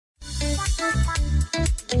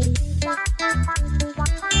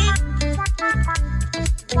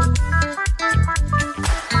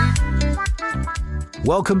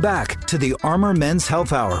Welcome back to the Armor Men's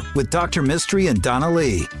Health Hour with Dr. Mistry and Donna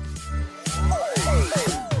Lee.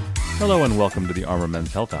 Hello and welcome to the Armor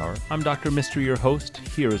Men's Health Hour. I'm Dr. Mistry, your host,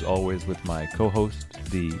 here as always with my co-host,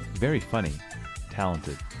 the very funny,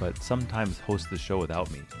 talented, but sometimes hosts the show without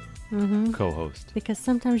me, co-host. Because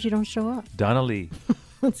sometimes you don't show up. Donna Lee.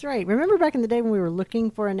 That's right. Remember back in the day when we were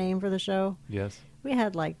looking for a name for the show? Yes. We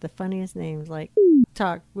had like the funniest names, like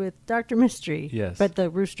Talk with Dr. Mystery. Yes. But the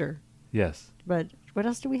rooster. Yes. But what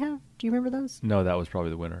else do we have? Do you remember those? No, that was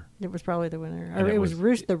probably the winner. It was probably the winner. And Or it was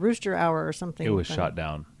the Rooster Hour or something. It was funny. shot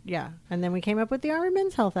down. Yeah. And then we came up with the Armor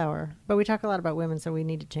Men's Health Hour. But we talk a lot about women, so we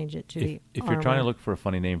need to change it to If you're trying to look for a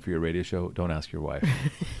funny name for your radio show, don't ask your wife.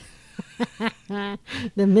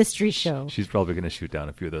 The Mystery Show. She's probably going to shoot down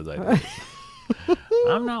a few of those ideas.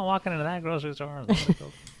 I'm not walking into that grocery store.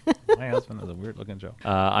 My husband is a weird-looking Joe.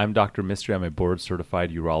 I'm Dr. Mistry. I'm a board-certified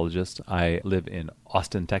urologist. I live in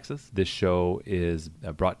Austin, Texas. This show is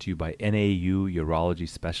brought to you by NAU Urology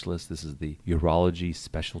Specialists. This is the urology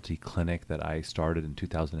specialty clinic that I started in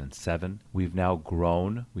 2007. We've now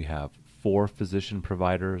grown. We have 4 physician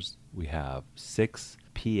providers. We have 6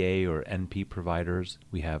 PA or NP providers.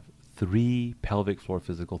 We have 3 pelvic floor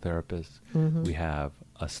physical therapists. We have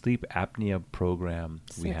a sleep apnea program.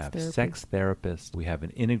 We have sex therapists. We have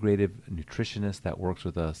an integrative nutritionist that works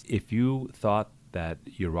with us. If you thought that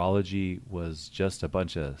urology was just a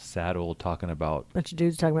bunch of sad old talking about bunch of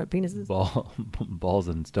dudes talking about penises, balls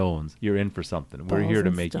and stones, you're in for something. We're here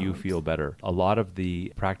to make you feel better. A lot of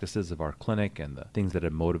the practices of our clinic and the things that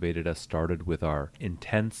have motivated us started with our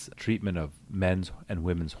intense treatment of men's and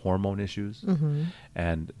women's hormone issues.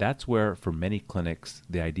 And that's where, for many clinics,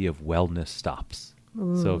 the idea of wellness stops.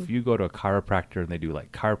 So if you go to a chiropractor and they do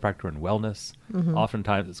like chiropractor and wellness,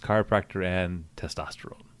 oftentimes it's chiropractor and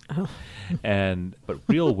testosterone. But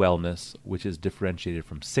real wellness, which is differentiated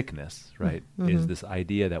from sickness, right, is this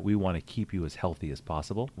idea that we want to keep you as healthy as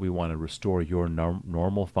possible. We want to restore your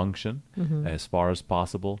normal function as far as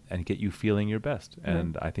possible and get you feeling your best.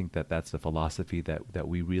 And I think that that's the philosophy that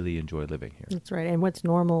we really enjoy living here. That's right. And what's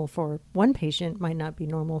normal for one patient might not be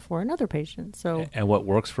normal for another patient. So, and what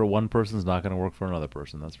works for one person is not going to work for another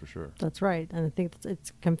person. That's for sure. That's right. And I think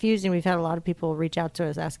it's confusing. We've had a lot of people reach out to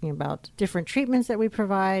us asking about different treatments that we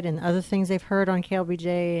provide and other things they've heard on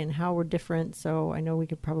KLBJ and how we're different. So I know we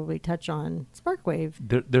could probably touch on Sparkwave.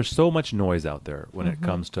 There's so much noise out there when it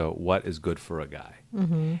comes to what is good for a guy.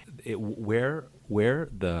 Where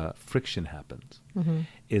the friction happens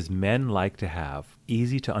is men like to have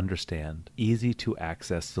easy to understand, easy to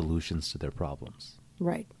access solutions to their problems.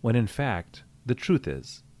 Right. When in fact, the truth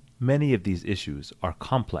is, many of these issues are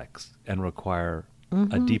complex and require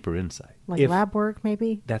a deeper insight. Like lab work,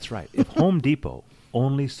 maybe? That's right. If Home Depot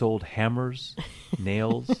only sold hammers,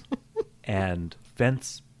 nails, and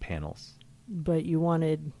fence panels. But you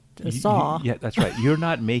wanted a saw. Yeah, that's right. You're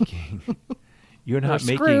not making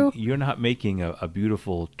a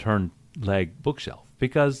beautiful turn leg bookshelf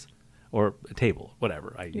or a table,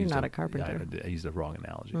 whatever. You're not a carpenter. I used the wrong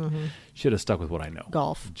analogy. Should have stuck with what I know.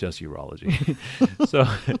 Golf. Just urology.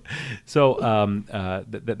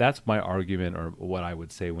 That's my argument, or what I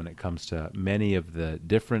would say when it comes to many of the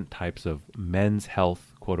different types of men's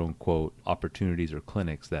health, quote unquote, opportunities or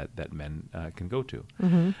clinics that men can go to.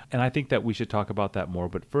 And I think that we should talk about that more.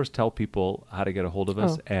 But first, tell people how to get a hold of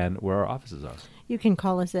us and where our offices are. You can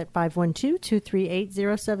call us at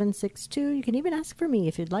 512-238-0762. You can even ask for me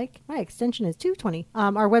if you'd like. My extension is 220.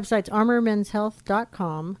 Our website's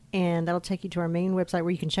armormenshealth.com, and that'll take you to our main website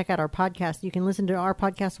where you can check out our podcast. You can listen to our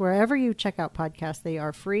podcast wherever you check out podcasts. They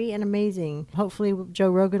are free and amazing. Hopefully, Joe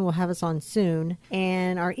Rogan will have us on soon.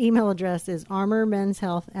 And our email address is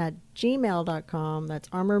armormenshealth@gmail.com. That's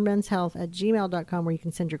armormenshealth@gmail.com, where you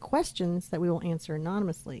can send your questions that we will answer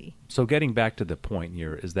anonymously. So getting back to the point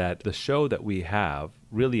here is that the show that we have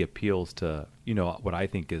really appeals to, what I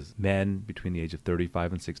think is men between the age of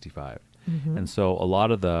 35 and 65. And so a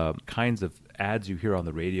lot of the kinds of ads you hear on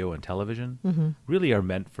the radio and television really are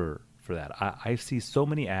meant for that. I see so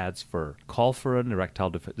many ads for call for an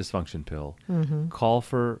erectile dysfunction pill, call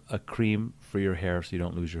for a cream for your hair so you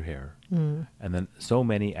don't lose your hair. And then so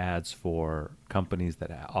many ads for companies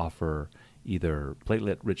that offer either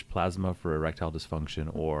platelet-rich plasma for erectile dysfunction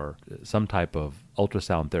or some type of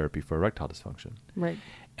ultrasound therapy for erectile dysfunction. Right.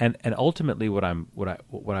 And ultimately, what I'm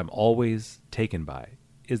always taken by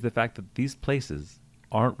is the fact that these places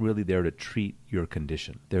aren't really there to treat your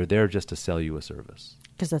condition. They're there just to sell you a service.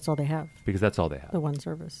 Because that's all they have, because that's all they have. the one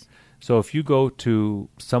service. So if you go to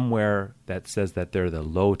somewhere that says that they're the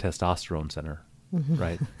low testosterone center,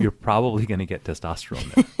 right, you're probably going to get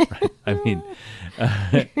testosterone there, right? I mean,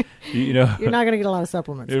 you know, You're not going to get a lot of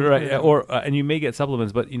supplements. right? Or and you may get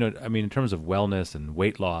supplements, but you know, I mean, in terms of wellness and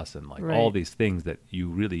weight loss and like all these things that you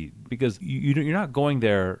really, because you're not going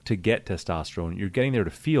there to get testosterone, you're getting there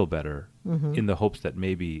to feel better, in the hopes that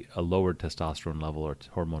maybe a lowered testosterone level or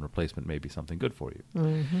hormone replacement may be something good for you.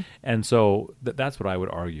 And so that's what I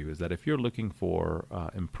would argue, is that if you're looking for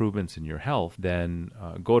improvements in your health, then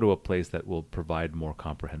go to a place that will provide more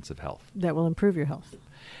comprehensive health. That will improve your health.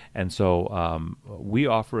 And so we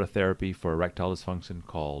offer a therapy for erectile dysfunction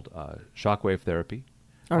called shockwave therapy.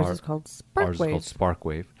 Ours is called Sparkwave. Ours is called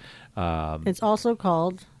Sparkwave. It's also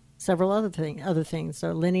called several other things.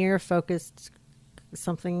 So linear focused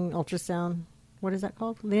something ultrasound. What is that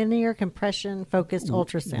called? Linear compression focused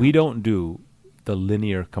ultrasound. We don't do the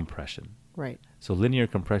linear compression. Right. So linear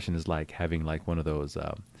compression is like having like one of those,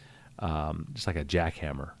 just like a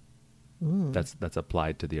jackhammer that's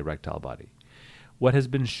applied to the erectile body. What has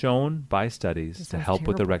been shown by studies to help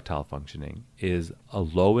with erectile functioning is a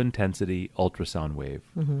low-intensity ultrasound wave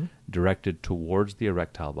directed towards the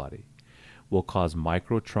erectile body will cause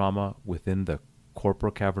microtrauma within the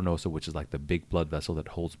corpora cavernosa, which is like the big blood vessel that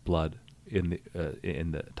holds blood in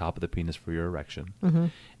the top of the penis for your erection,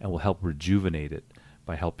 and will help rejuvenate it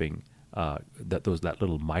by helping that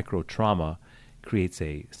little microtrauma creates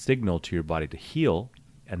a signal to your body to heal,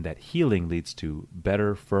 and that healing leads to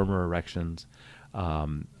better, firmer erections.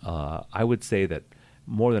 I would say that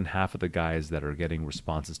more than half of the guys that are getting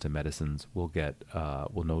responses to medicines will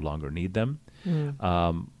no longer need them.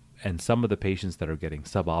 And some of the patients that are getting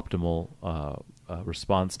suboptimal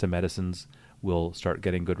response to medicines will start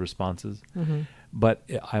getting good responses. But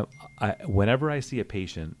whenever I see a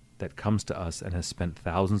patient that comes to us and has spent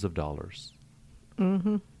thousands of dollars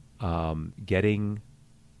getting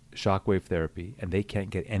shockwave therapy, and they can't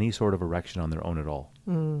get any sort of erection on their own at all,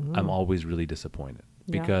 I'm always really disappointed.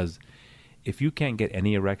 Because if you can't get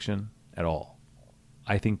any erection at all,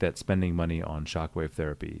 I think that spending money on shockwave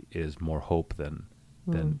therapy is more hope than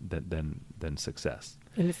success.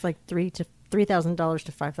 And it's like $3,000 to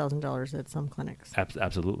 $5,000 at some clinics.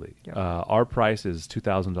 Absolutely. Yep. Our price is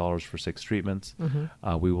 $2,000 for 6 treatments.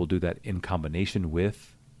 We will do that in combination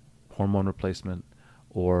with hormone replacement,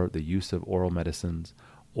 or the use of oral medicines,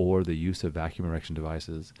 or the use of vacuum erection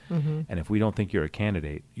devices. And if we don't think you're a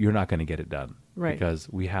candidate, you're not going to get it done. Right. Because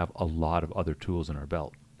we have a lot of other tools in our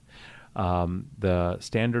belt. The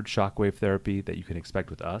standard shockwave therapy that you can expect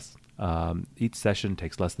with us, each session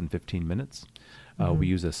takes less than 15 minutes. We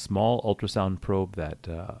use a small ultrasound probe that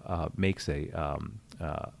makes an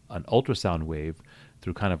ultrasound wave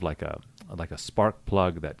through kind of like a spark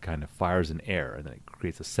plug that kind of fires in air, and then it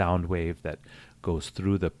creates a sound wave that goes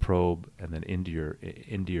through the probe and then into your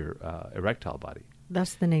erectile body.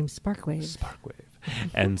 That's the name Sparkwave. Sparkwave.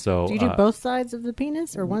 And so do you do both sides of the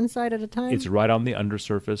penis, or one side at a time? It's right on the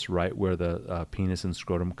undersurface, right where the penis and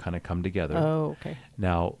scrotum kind of come together. Oh, okay.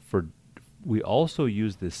 Now, we also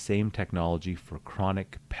use this same technology for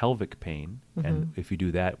chronic pelvic pain, and if you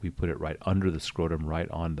do that, we put it right under the scrotum, right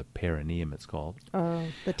on the perineum, it's called.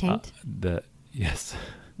 The taint? Yes.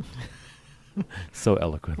 So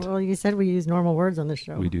eloquent. Well, you said we use normal words on this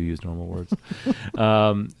show. We do use normal words.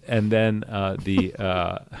 And then the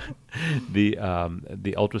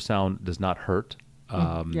ultrasound does not hurt.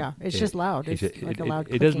 It's just loud. It's like a loud.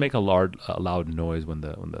 It does make a loud noise when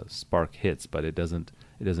the spark hits, but it doesn't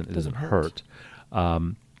hurt.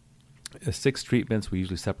 6 treatments. We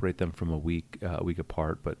usually separate them from a week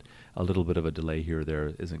apart, but a little bit of a delay here or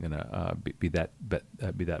there isn't going to be that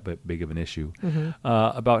big of an issue.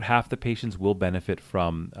 About half the patients will benefit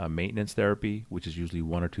from maintenance therapy, which is usually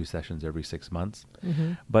 1 or 2 sessions every 6 months.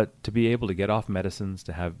 But to be able to get off medicines,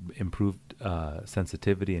 to have improved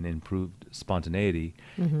sensitivity and improved spontaneity,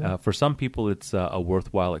 for some people it's a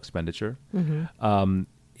worthwhile expenditure.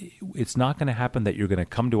 It's not going to happen that you're going to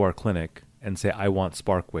come to our clinic and say, I want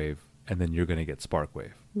Sparkwave, and then you're going to get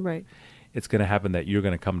Sparkwave. Right. It's going to happen that you're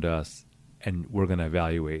going to come to us, and we're going to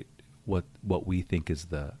evaluate what we think is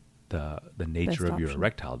the nature Best of your option.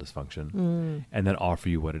 erectile dysfunction, and then offer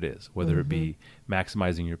you what it is, whether it be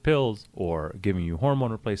maximizing your pills, or giving you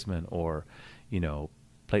hormone replacement, or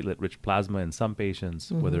platelet-rich plasma in some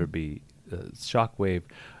patients, whether it be shockwave.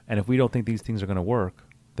 And if we don't think these things are going to work,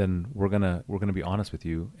 then we're gonna be honest with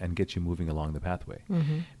you and get you moving along the pathway.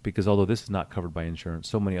 Because although this is not covered by insurance,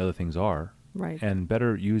 so many other things are. Right. And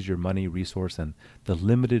better use your money, resource, and the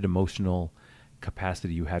limited emotional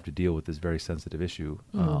capacity you have to deal with this very sensitive issue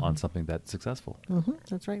on something that's successful.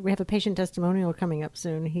 That's right. We have a patient testimonial coming up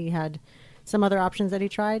soon. He had some other options that he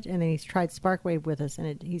tried, and then he's tried Sparkwave with us,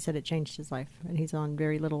 and he said it changed his life. And he's on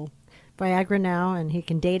very little Viagra now, and he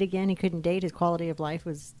can date again. He couldn't date. His quality of life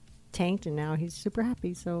was tanked, and now he's super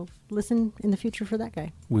happy. So listen in the future for that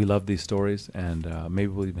guy. We love these stories, and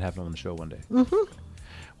maybe we'll even have him on the show one day.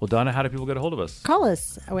 Well, Donna, how do people get a hold of us? Call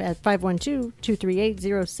us at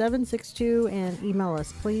 512-238-0762 and email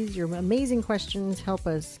us, please. Your amazing questions help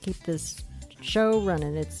us keep this show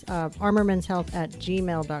running. It's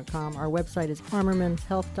armormenshealth@gmail.com. Our website is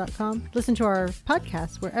armormenshealth.com. Listen to our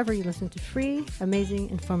podcast wherever you listen to free, amazing,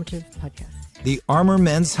 informative podcasts. The Armor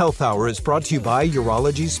Men's Health Hour is brought to you by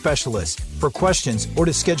Urology Specialists. For questions or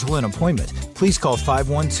to schedule an appointment, please call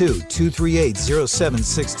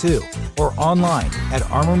 512-238-0762 or online at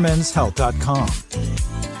armormenshealth.com.